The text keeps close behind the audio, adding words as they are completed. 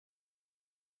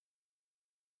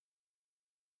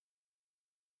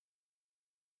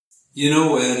You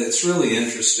know, Ed, it's really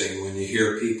interesting when you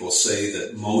hear people say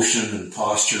that motion and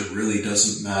posture really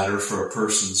doesn't matter for a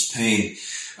person's pain.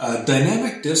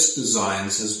 Dynamic disc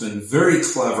Designs has been very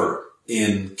clever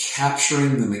in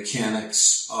capturing the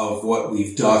mechanics of what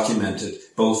we've documented,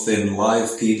 both in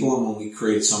live people and when we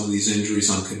create some of these injuries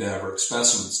on cadaveric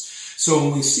specimens. So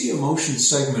when we see a motion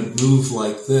segment move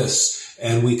like this,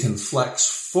 and we can flex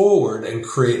forward and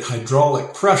create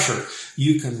hydraulic pressure,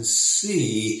 you can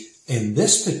see in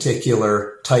this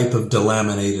particular type of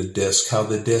delaminated disc how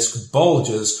the disc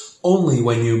bulges only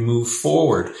when you move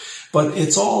forward. But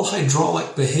it's all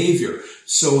hydraulic behavior.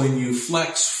 So when you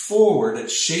flex forward,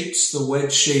 it shapes the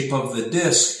wedge shape of the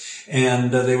disc.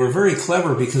 And they were very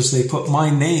clever because they put my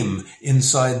name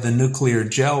inside the nuclear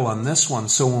gel on this one.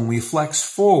 So when we flex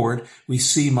forward, we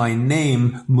see my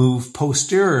name move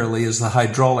posteriorly as the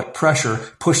hydraulic pressure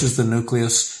pushes the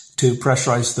nucleus to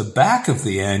pressurize the back of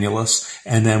the annulus.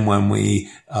 And then when we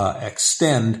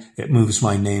extend, it moves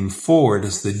my name forward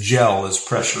as the gel is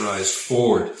pressurized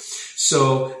forward.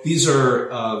 So these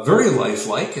are very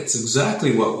lifelike. It's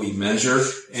exactly what we measure,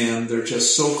 and they're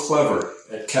just so clever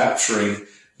at capturing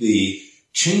the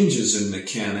changes in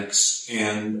mechanics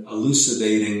and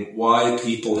elucidating why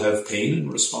people have pain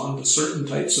and respond to certain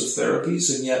types of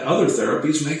therapies, and yet other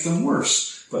therapies make them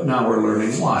worse. But now we're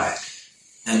learning why.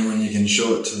 And when you can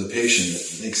show it to the patient,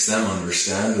 it makes them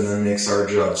understand, and then makes our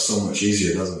job so much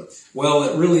easier, doesn't it? Well,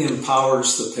 it really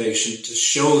empowers the patient to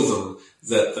show them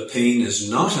that the pain is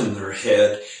not in their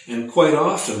head, and quite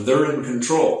often they're in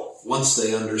control. Once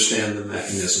they understand the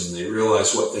mechanism, they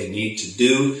realize what they need to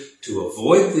do to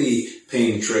avoid the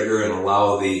pain trigger and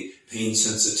allow the pain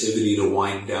sensitivity to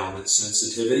wind down its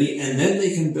sensitivity, and then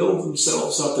they can build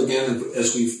themselves up again,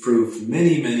 as we've proved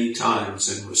many, many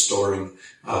times in restoring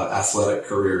athletic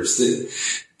careers. The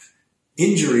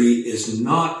injury is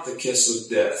not the kiss of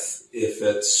death if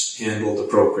it's handled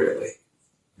appropriately.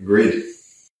 Agreed.